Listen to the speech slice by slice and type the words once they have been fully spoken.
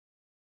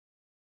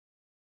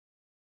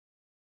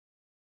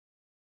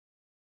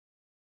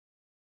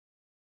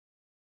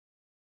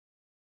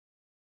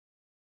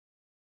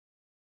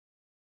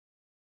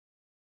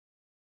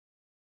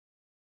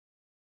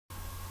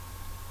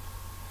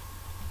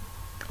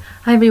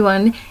Hi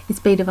everyone, it's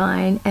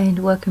BDevine and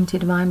welcome to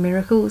Divine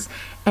Miracles,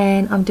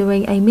 and I'm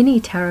doing a mini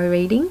tarot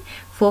reading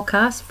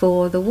forecast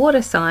for the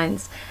water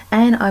signs,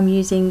 and I'm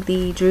using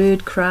the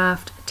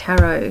Druidcraft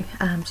Tarot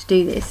to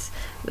do this,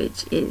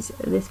 which is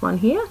this one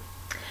here.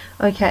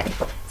 Okay,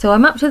 so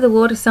I'm up to the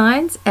water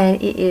signs,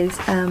 and it is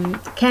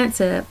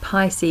Cancer,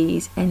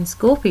 Pisces and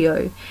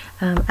Scorpio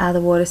are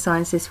the water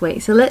signs this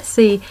week. So let's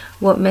see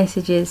what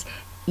messages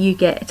you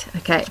get.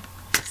 Okay,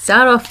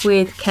 start off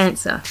with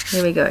Cancer.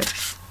 Here we go.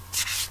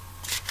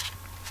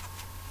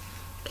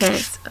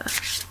 Cancer.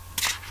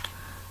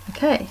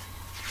 Okay,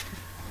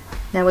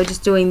 now we're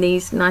just doing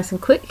these nice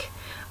and quick.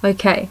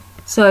 Okay,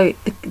 so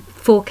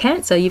for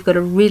Cancer, you've got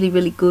a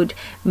really good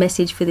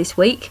message for this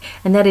week,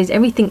 and that is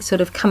everything's sort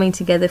of coming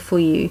together for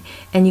you,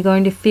 and you're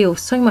going to feel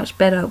so much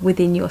better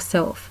within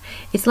yourself.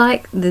 It's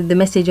like the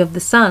message of the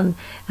sun,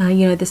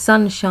 you know, the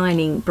sun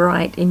shining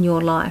bright in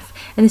your life,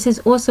 and this is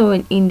also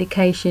an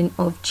indication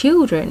of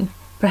children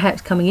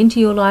perhaps coming into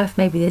your life.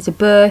 Maybe there's a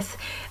birth,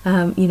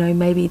 you know,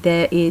 maybe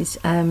there is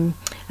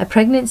a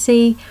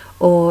pregnancy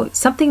or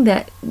something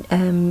that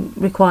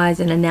requires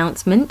an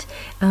announcement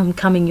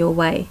coming your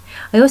way.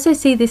 I also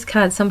see this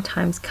card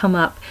sometimes come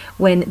up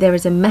when there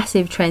is a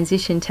massive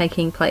transition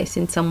taking place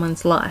in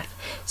someone's life.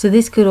 So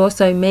this could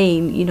also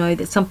mean, you know,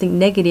 that something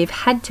negative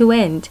had to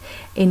end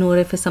in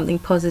order for something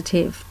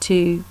positive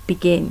to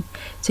begin.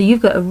 So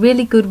you've got a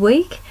really good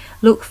week.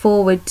 Look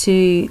forward to,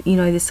 you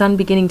know, the sun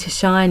beginning to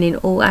shine in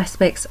all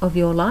aspects of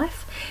your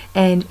life,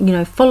 and, you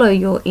know, follow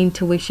your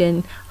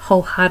intuition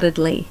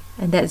wholeheartedly,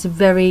 and that's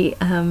very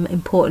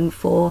important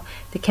for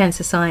the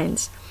Cancer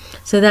signs.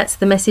 So that's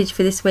the message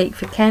for this week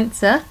for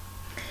Cancer.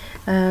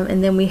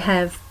 And then we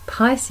have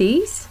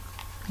Pisces.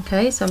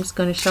 Okay, so I'm just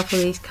going to shuffle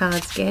these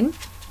cards again.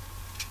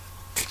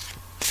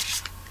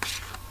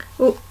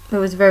 Oh, it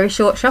was a very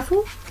short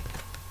shuffle.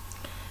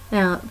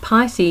 Now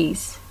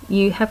Pisces,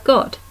 you have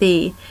got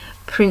the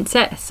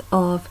Princess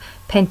of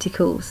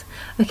Pentacles.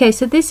 Okay,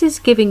 so this is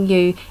giving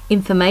you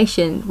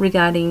information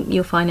regarding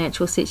your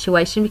financial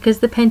situation, because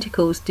the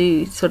pentacles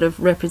do sort of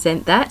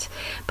represent that,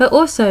 but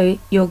also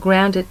your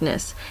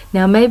groundedness.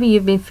 Now maybe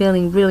you've been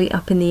feeling really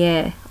up in the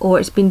air, or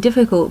it's been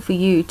difficult for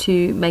you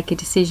to make a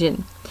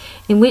decision,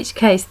 in which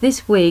case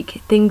this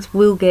week things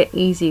will get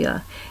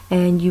easier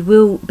and you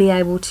will be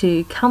able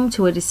to come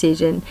to a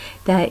decision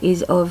that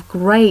is of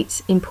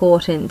great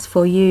importance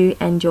for you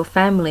and your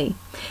family.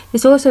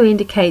 This also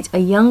indicates a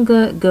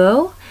younger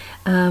girl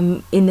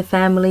in the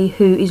family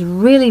who is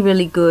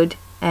really good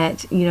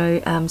at, you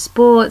know,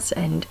 sports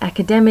and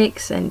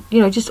academics, and, you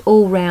know, just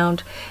all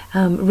round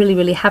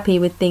really happy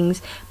with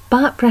things.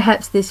 But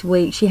perhaps this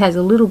week she has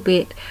a little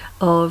bit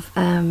of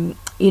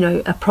you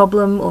know, a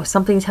problem, or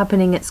something's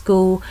happening at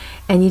school,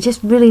 and you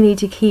just really need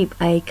to keep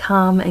a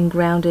calm and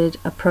grounded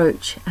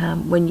approach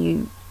when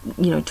you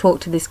know,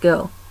 talk to this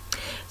girl.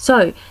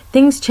 So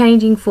things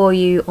changing for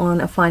you on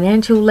a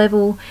financial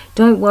level.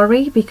 Don't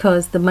worry,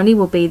 because the money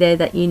will be there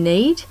that you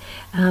need,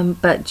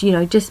 but, you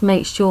know, just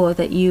make sure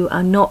that you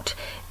are not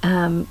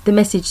the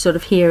message sort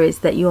of here is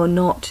that you're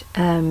not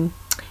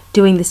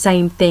doing the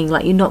same thing,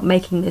 like you're not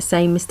making the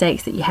same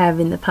mistakes that you have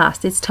in the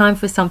past. It's time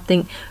for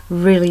something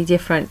really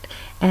different,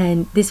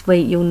 and this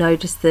week you'll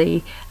notice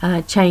the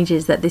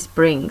changes that this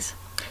brings.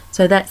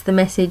 So that's the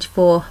message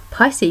for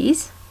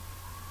Pisces,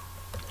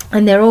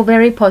 and they're all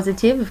very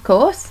positive, of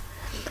course.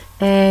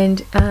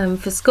 And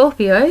for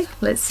Scorpio,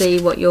 let's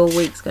see what your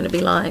week's going to be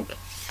like.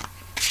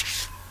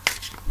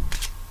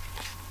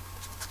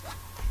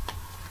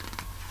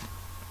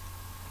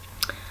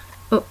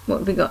 Oh, what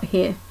have we got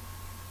here?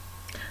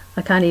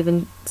 I can't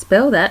even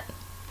spell that.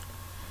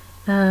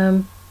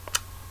 Or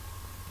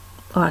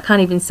I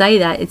can't even say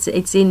that.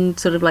 It's in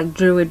sort of like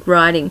Druid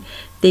writing,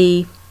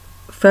 the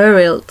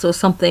Furilt or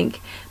something.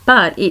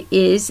 But it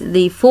is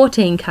the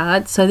 14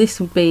 card, so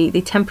this would be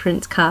the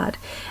Temperance card,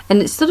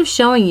 and it's sort of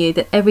showing you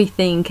that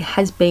everything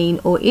has been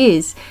or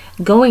is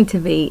going to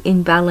be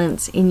in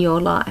balance in your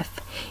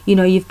life. You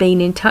know, you've been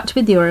in touch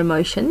with your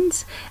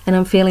emotions, and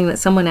I'm feeling that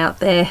someone out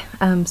there,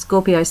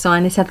 Scorpio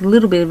sign, has had a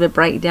little bit of a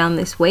breakdown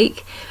this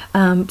week.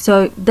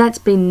 So that's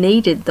been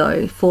needed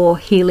though for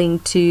healing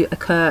to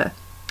occur.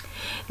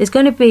 There's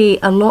going to be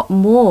a lot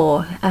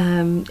more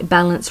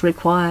balance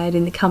required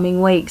in the coming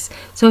weeks.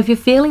 So if you're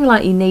feeling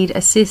like you need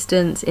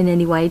assistance in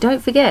any way,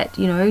 don't forget,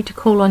 you know, to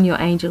call on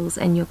your angels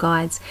and your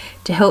guides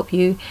to help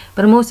you.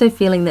 But I'm also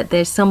feeling that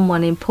there's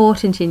someone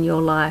important in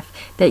your life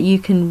that you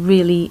can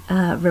really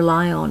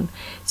rely on.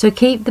 So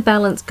keep the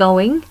balance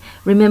going.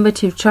 Remember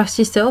to trust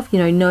yourself,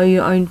 you know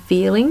your own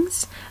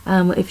feelings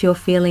if you're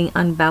feeling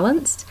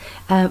unbalanced,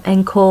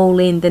 and call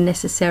in the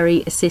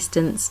necessary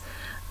assistance.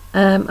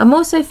 I'm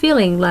also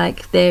feeling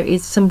like there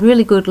is some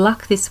really good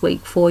luck this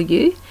week for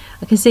you.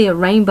 I can see a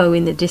rainbow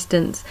in the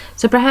distance,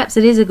 so perhaps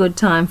it is a good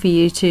time for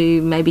you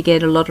to maybe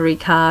get a lottery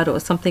card or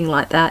something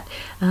like that,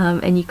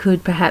 and you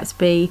could perhaps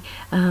be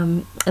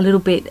a little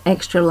bit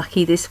extra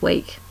lucky this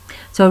week.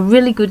 So a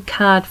really good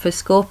card for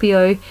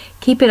Scorpio.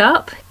 Keep it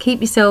up,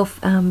 keep yourself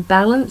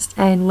balanced,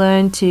 and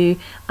learn to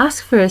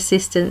ask for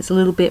assistance a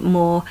little bit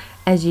more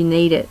as you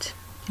need it.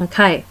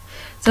 Okay,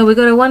 So we've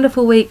got a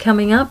wonderful week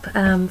coming up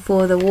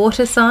for the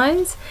water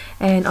signs,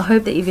 and I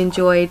hope that you've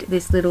enjoyed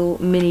this little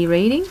mini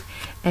reading.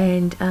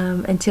 And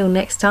until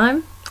next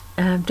time,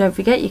 don't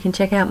forget you can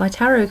check out my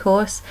tarot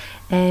course,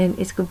 and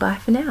it's goodbye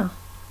for now.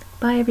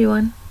 Bye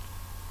everyone.